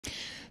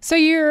So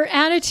your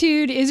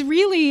attitude is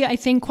really, I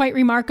think, quite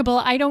remarkable.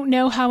 I don't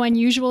know how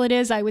unusual it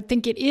is. I would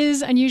think it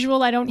is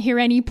unusual. I don't hear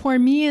any poor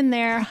me in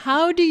there.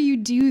 How do you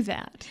do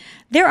that?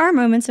 There are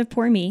moments of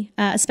poor me,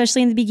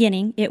 especially in the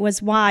beginning. It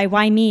was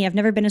why me? I've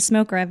never been a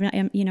smoker. I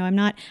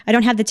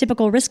don't have the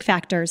typical risk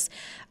factors.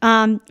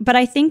 But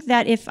I think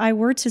that if I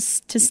were to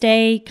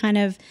stay kind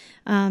of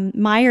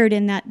mired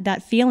in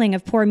that feeling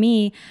of poor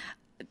me,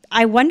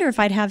 I wonder if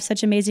I'd have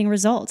such amazing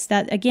results.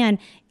 That again,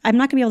 I'm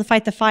not going to be able to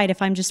fight the fight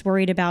if I'm just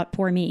worried about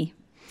poor me.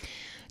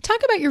 Talk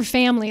about your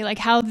family, like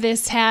how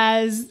this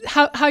has,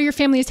 how your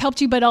family has helped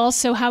you, but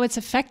also how it's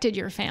affected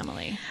your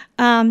family.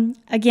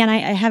 Again, I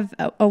have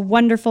a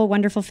wonderful,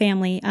 wonderful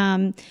family.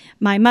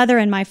 My mother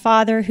and my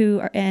father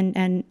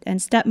and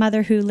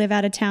stepmother who live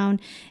out of town,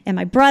 and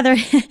my brother,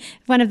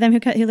 one of them who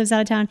lives out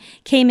of town,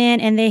 came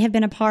in, and they have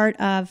been a part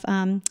of,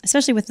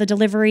 especially with the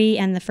delivery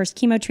and the first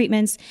chemo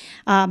treatments.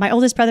 My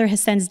oldest brother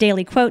sends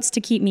daily quotes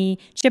to keep me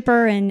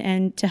chipper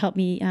and to help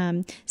me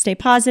stay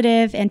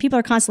positive. And people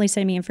are constantly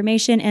sending me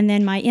information. And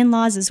then my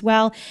in-laws as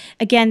well.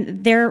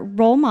 Again, they're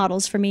role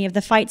models for me of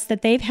the fights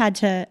that they've had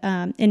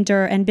to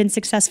endure and been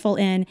successful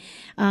in.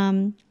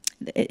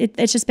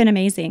 It's just been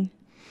amazing.